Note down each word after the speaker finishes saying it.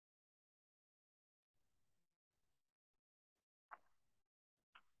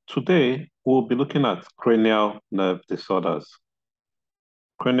Today, we'll be looking at cranial nerve disorders.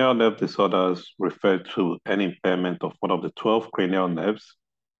 Cranial nerve disorders refer to an impairment of one of the 12 cranial nerves.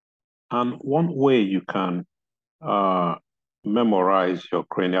 And one way you can memorize your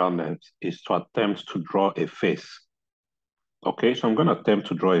cranial nerves is to attempt to draw a face. Okay, so I'm going to attempt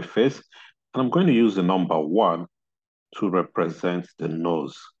to draw a face, and I'm going to use the number 1 to represent the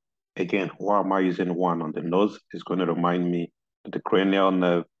nose. Again, why am I using 1 on the nose? It's going to remind me that the cranial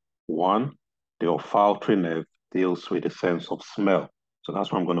nerve 1, the olfactory nerve, deals with the sense of smell. So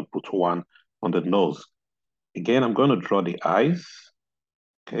that's why I'm going to put 1 on the nose. Again, I'm going to draw the eyes.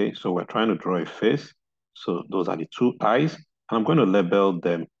 Okay, so we're trying to draw a face. So those are the 2 eyes, and I'm going to label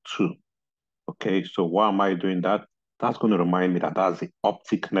them 2. Okay, so why am I doing that? That's going to remind me that that's the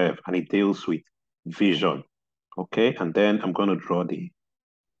optic nerve, and it deals with vision. Okay, and then I'm going to draw the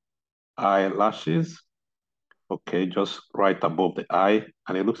eyelashes. Okay, just right above the eye,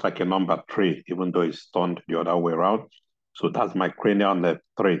 and it looks like a number 3, even though it's turned the other way around. So that's my cranial nerve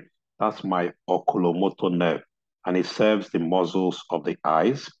 3. That's my oculomotor nerve, and it serves the muscles of the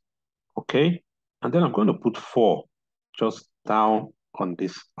eyes. Okay, and then I'm going to put 4 just down on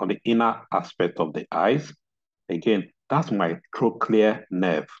the inner aspect of the eyes. Again, that's my trochlear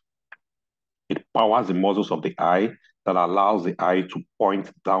nerve. It powers the muscles of the eye that allows the eye to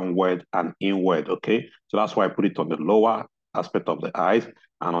point downward and inward, okay? So that's why I put it on the lower aspect of the eyes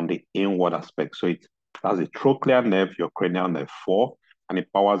and on the inward aspect. So that's the trochlear nerve, your cranial nerve 4, and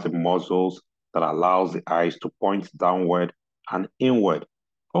it powers the muscles that allows the eyes to point downward and inward.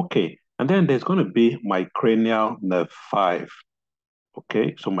 Okay, and then there's going to be my cranial nerve 5.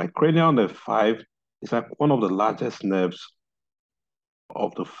 Okay, so my cranial nerve 5 is like one of the largest nerves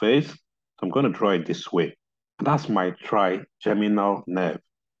of the face. So I'm going to draw it this way. And that's my trigeminal nerve.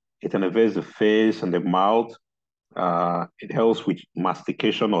 It innervates the face and the mouth. It helps with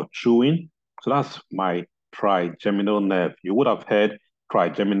mastication or chewing. So that's my trigeminal nerve. You would have heard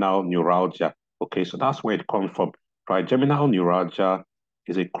trigeminal neuralgia. Okay, so that's where it comes from. Trigeminal neuralgia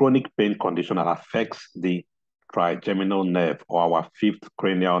is a chronic pain condition that affects the trigeminal nerve, or our 5th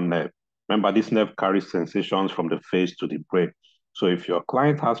cranial nerve. Remember, this nerve carries sensations from the face to the brain. So if your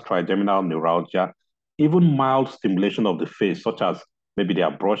client has trigeminal neuralgia, even mild stimulation of the face, such as maybe they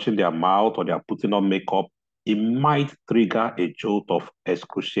are brushing their mouth or they are putting on makeup, it might trigger a jolt of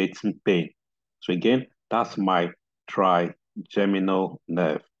excruciating pain. So again, that's my trigeminal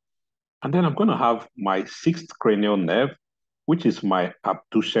nerve. And then I'm going to have my 6th cranial nerve, which is my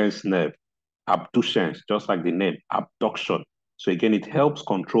abducens nerve. Abducens, just like the name, abduction. So again, it helps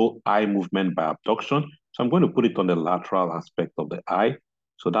control eye movement by abduction. So I'm going to put it on the lateral aspect of the eye.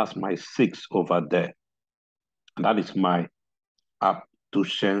 So that's my 6 over there. And that is my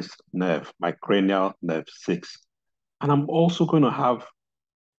abducens nerve, my cranial nerve 6. And I'm also going to have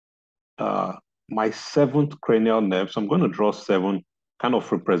my 7th cranial nerve. So I'm going to draw 7, kind of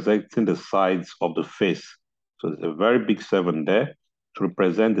representing the sides of the face. So there's a very big 7 there to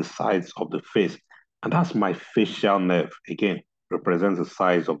represent the sides of the face. And that's my facial nerve. Again, represents the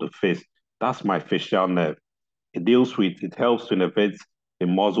size of the face. That's my facial nerve. It helps to innervate the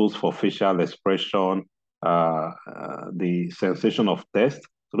muscles for facial expression, the sensation of taste.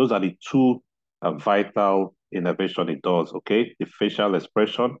 So those are the 2 vital innervation it does, okay? The facial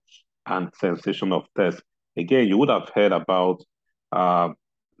expression and sensation of taste. Again, you would have heard about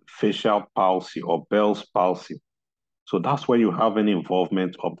facial palsy or Bell's palsy. So that's when you have any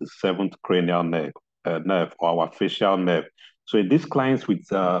involvement of the 7th cranial nerve, or our facial nerve. So in these clients with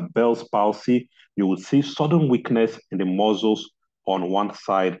Bell's palsy, you will see sudden weakness in the muscles on one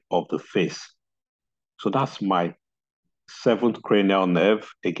side of the face. So that's my 7th cranial nerve.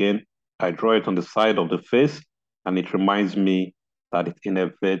 Again, I draw it on the side of the face, and it reminds me that it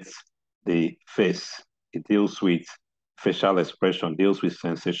innervates the face. It deals with facial expression, deals with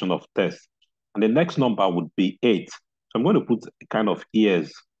sensation of taste. And the next number would be 8. So I'm going to put kind of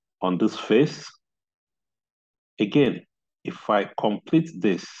ears on this face. Again, if I complete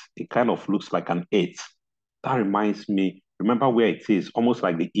this, it kind of looks like an 8. That reminds me, remember where it is, almost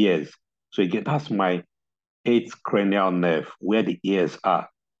like the ears. So again, that's my 8th cranial nerve, where the ears are.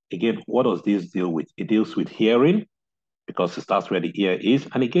 Again, what does this deal with? It deals with hearing, because that's where the ear is.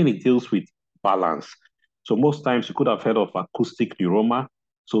 And again, it deals with balance. So most times you could have heard of acoustic neuroma.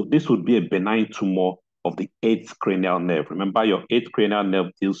 So this would be a benign tumor of the 8th cranial nerve. Remember, your 8th cranial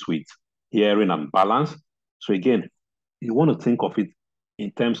nerve deals with hearing and balance. So again, you want to think of it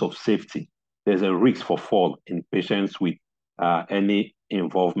in terms of safety. There's a risk for fall in patients with any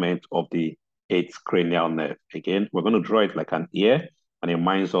involvement of the 8th cranial nerve. Again, we're going to draw it like an ear, and it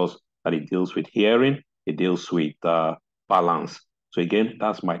reminds us that it deals with hearing, it deals with balance. So again,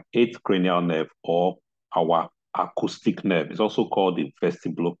 that's my 8th cranial nerve, or our acoustic nerve. It's also called the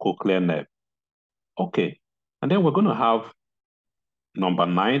vestibulocochlear nerve. Okay, and then we're going to have number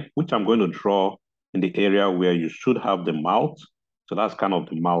 9, which I'm going to draw in the area where you should have the mouth. So that's kind of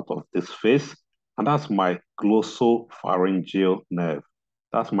the mouth of this face. And that's my glossopharyngeal nerve.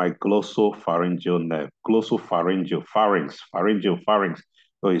 That's my glossopharyngeal nerve. Glossopharyngeal, pharynx, pharyngeal, pharynx.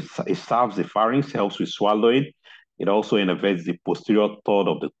 So it serves the pharynx, helps with swallowing. It also innervates the posterior third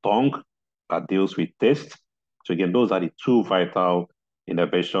of the tongue that deals with taste. So again, those are the two vital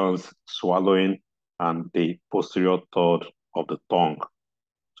innervations, swallowing and the posterior third of the tongue.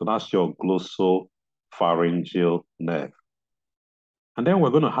 So that's your glossopharyngeal nerve. And then we're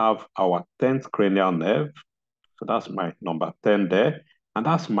going to have our 10th cranial nerve. So that's my number 10 there. And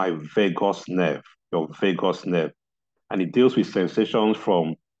that's my vagus nerve, your vagus nerve. And it deals with sensations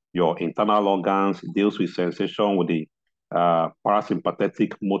from your internal organs. It deals with sensation with the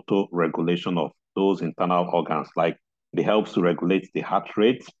parasympathetic motor regulation of those internal organs. Like it helps to regulate the heart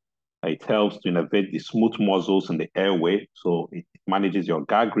rate. It helps to innervate the smooth muscles in the airway. So it manages your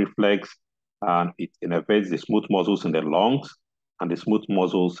gag reflex, and it innervates the smooth muscles in the lungs and the smooth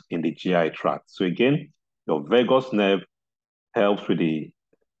muscles in the GI tract. So again, your vagus nerve helps with the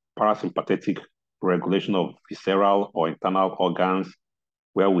parasympathetic regulation of visceral or internal organs,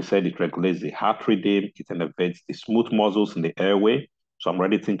 where we said it regulates the heart rhythm, it innervates the smooth muscles in the airway. So I'm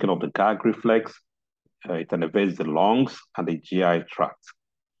already thinking of the gag reflex. It innervates the lungs and the GI tract.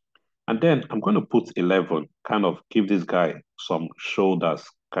 And then I'm going to put 11, kind of give this guy some shoulders,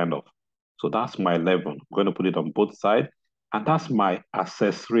 kind of. So that's my 11. I'm going to put it on both sides. And that's my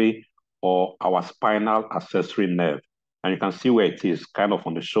accessory, or our spinal accessory nerve. And you can see where it is, kind of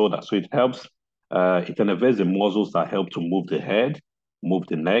on the shoulder. So it helps, it innervates the muscles that help to move the head, move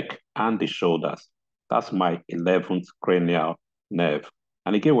the neck, and the shoulders. That's my 11th cranial nerve.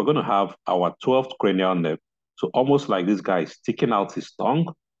 And again, we're going to have our 12th cranial nerve. So almost like this guy is sticking out his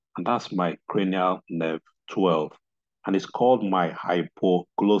tongue, and that's my cranial nerve 12. And it's called my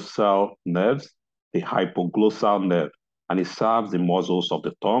hypoglossal nerves, the hypoglossal nerve. And it serves the muscles of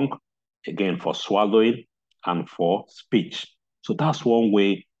the tongue, again, for swallowing and for speech. So that's one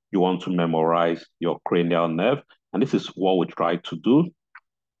way you want to memorize your cranial nerve. And this is what we try to do.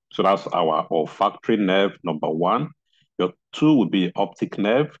 So that's our olfactory nerve, number 1. Your 2 would be optic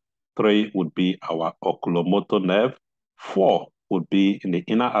nerve. 3 would be our oculomotor nerve. 4 would be in the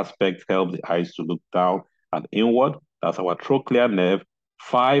inner aspect, help the eyes to look down and inward. That's our trochlear nerve.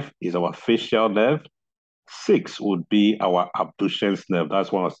 5 is our facial nerve. 6 would be our abducens nerve.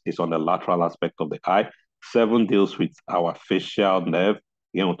 That's one is on the lateral aspect of the eye. 7 deals with our facial nerve.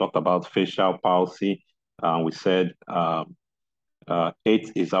 Again, we talked about facial palsy. We said 8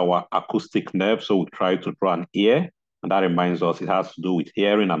 is our acoustic nerve. So we try to draw an ear, and that reminds us it has to do with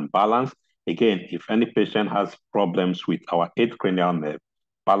hearing and balance. Again, if any patient has problems with our 8th cranial nerve,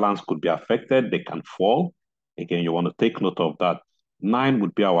 balance could be affected. They can fall. Again, you want to take note of that. 9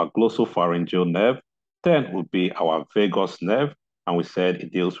 would be our glossopharyngeal nerve. 10 would be our vagus nerve. And we said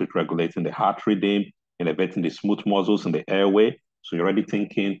it deals with regulating the heart rhythm, elevating the smooth muscles in the airway. So you're already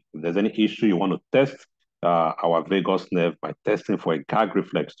thinking if there's any issue, you want to test our vagus nerve by testing for a gag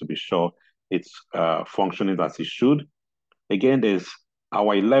reflex to be sure it's functioning as it should. Again, there's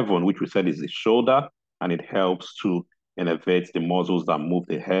our 11, which we said is the shoulder, and it helps to innervate the muscles that move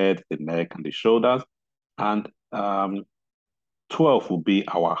the head, the neck, and the shoulders. And 12 will be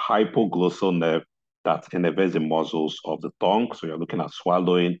our hypoglossal nerve that innervates the muscles of the tongue. So you're looking at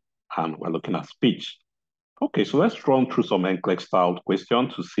swallowing, and we're looking at speech. Okay, so let's run through some Nclex-style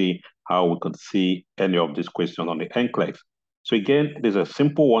questions to see how we could see any of these questions on the Nclex. So again, there's a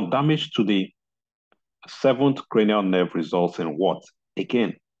simple one. Damage to the 7th cranial nerve results in what?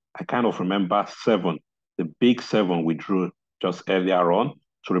 Again, I kind of remember 7, the big 7 we drew just earlier on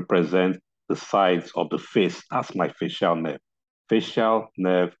to represent the sides of the face. That's my facial nerve. Facial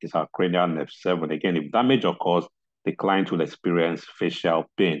nerve is our cranial nerve 7. Again, if damage occurs, the client will experience facial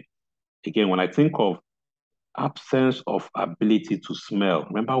pain. Again, when I think of absence of ability to smell,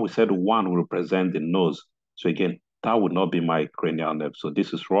 remember we said 1 will represent the nose. So again, that would not be my cranial nerve. So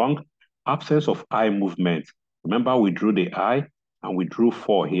this is wrong. Absence of eye movement. Remember we drew the eye and we drew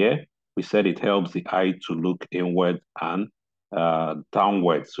 4 here. We said it helps the eye to look inward and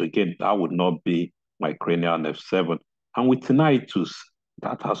downward. So again, that would not be my cranial nerve 7. And with tinnitus,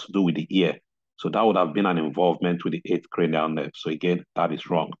 that has to do with the ear. So that would have been an involvement with the 8th cranial nerve. So again, that is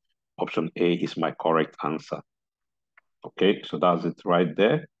wrong. Option A is my correct answer. Okay, so that's it right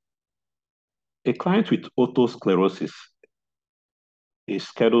there. A client with otosclerosis is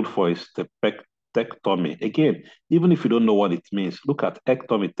scheduled for a ectomy. Again, even if you don't know what it means, look at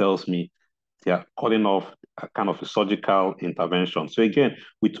ectomy. Tells me they are calling off a kind of a surgical intervention. So again,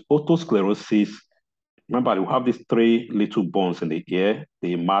 with otosclerosis, remember, you have these three little bones in the ear,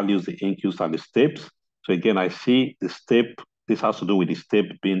 the malleus, the incus, and the stapes. So again, I see the stape. This has to do with the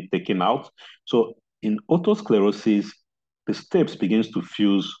stape being taken out. So in otosclerosis, the stapes begins to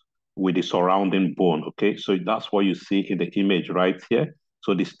fuse with the surrounding bone, okay? So that's what you see in the image right here.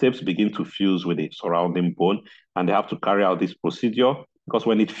 So the stapes begin to fuse with the surrounding bone, and they have to carry out this procedure because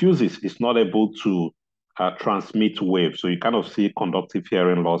when it fuses, it's not able to transmit waves. So you kind of see conductive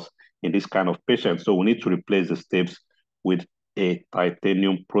hearing loss in this kind of patient. So we need to replace the stapes with a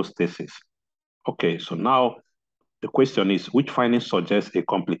titanium prosthesis. Okay, so now the question is, which finding suggests a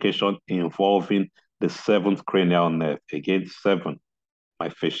complication involving the seventh cranial nerve? Again, 7, my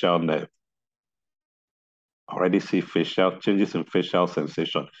facial nerve. Already see facial changes in facial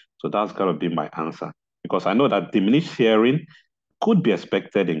sensation. So that's got to be my answer because I know that diminished hearing could be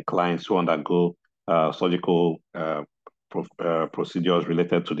expected in clients who undergo surgical procedures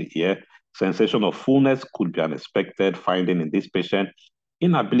related to the ear. Sensation of fullness could be an expected finding in this patient.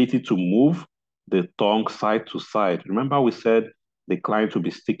 Inability to move the tongue side to side. Remember we said the client will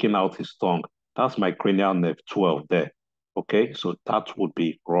be sticking out his tongue. That's my cranial nerve 12 there. Okay, so that would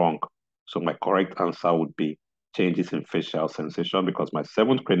be wrong. So my correct answer would be changes in facial sensation because my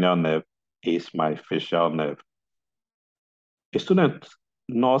 7th cranial nerve is my facial nerve. A student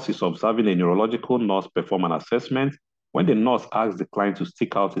nurse is observing a neurological nurse perform an assessment. When the nurse asks the client to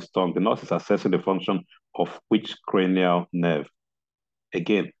stick out his tongue, the nurse is assessing the function of which cranial nerve?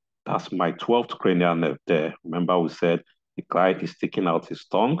 Again, that's my 12th cranial nerve there. Remember we said the client is sticking out his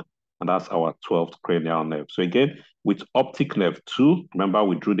tongue, and that's our 12th cranial nerve. So again, with optic nerve 2, remember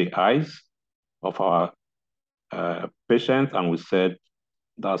we drew the eyes of our patient, and we said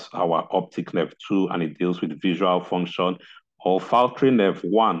that's our optic nerve 2, and it deals with visual function. Olfactory nerve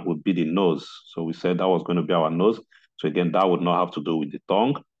 1 would be the nose. So we said that was going to be our nose. So again, that would not have to do with the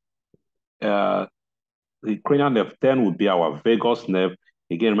tongue. The cranial nerve 10 would be our vagus nerve.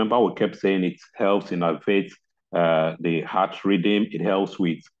 Again, remember we kept saying it helps innervate the heart rhythm. It helps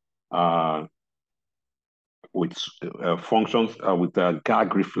with functions with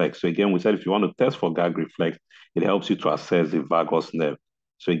gag reflex. So again, we said if you want to test for gag reflex, it helps you to assess the vagus nerve.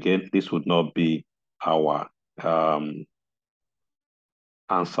 So again, this would not be our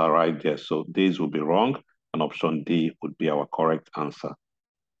answer right there. So these will be wrong, and option D would be our correct answer.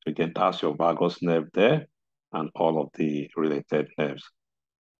 So again, that's your vagus nerve there and all of the related nerves.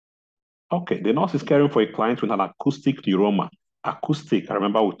 Okay, the nurse is caring for a client with an acoustic neuroma. Acoustic, I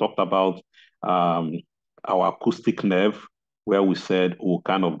remember we talked about our acoustic nerve, where we said we'll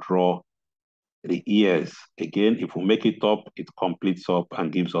kind of draw the ears. Again, if we make it up, it completes up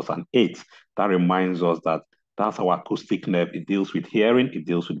and gives us an 8. That reminds us that that's our acoustic nerve. It deals with hearing, it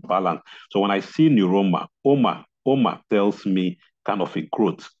deals with balance. So when I see neuroma, oma tells me kind of a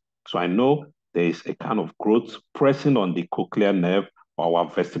growth. So I know there is a kind of growth pressing on the cochlear nerve or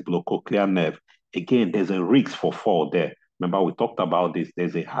our vestibulocochlear nerve. Again, there's a risk for fall there. Remember, we talked about this.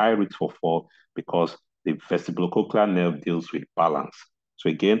 There's a high risk for fall because the vestibulocochlear nerve deals with balance. So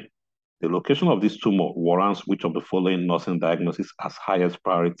again, the location of this tumor warrants which of the following nursing diagnosis as highest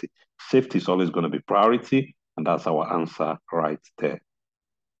priority. Safety is always going to be priority, and that's our answer right there.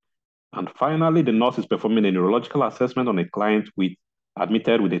 And finally, the nurse is performing a neurological assessment on a client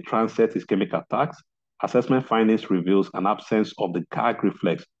admitted with a transient ischemic attacks. Assessment findings reveals an absence of the gag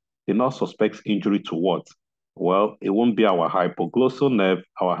reflex. The nurse suspects injury to what? Well, it won't be our hypoglossal nerve.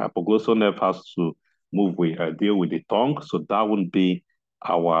 Our hypoglossal nerve has to deal with the tongue, so that wouldn't be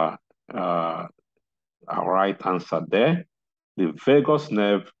our right answer there. The vagus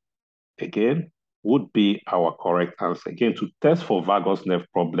nerve, again, would be our correct answer. Again, to test for vagus nerve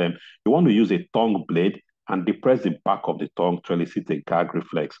problem, you want to use a tongue blade and depress the back of the tongue to elicit a gag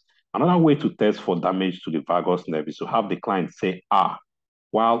reflex. Another way to test for damage to the vagus nerve is to have the client say "ah"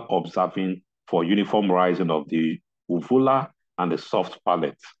 while observing for uniform rising of the uvula and the soft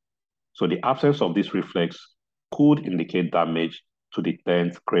palate. So the absence of this reflex could indicate damage to the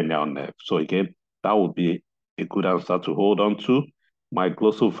 10th cranial nerve. So again, that would be a good answer to hold on to. My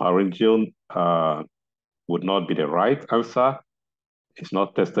glossopharyngeal would not be the right answer. It's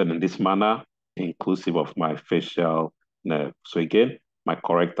not tested in this manner, inclusive of my facial nerve. So again, my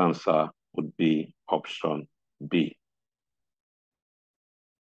correct answer would be option B.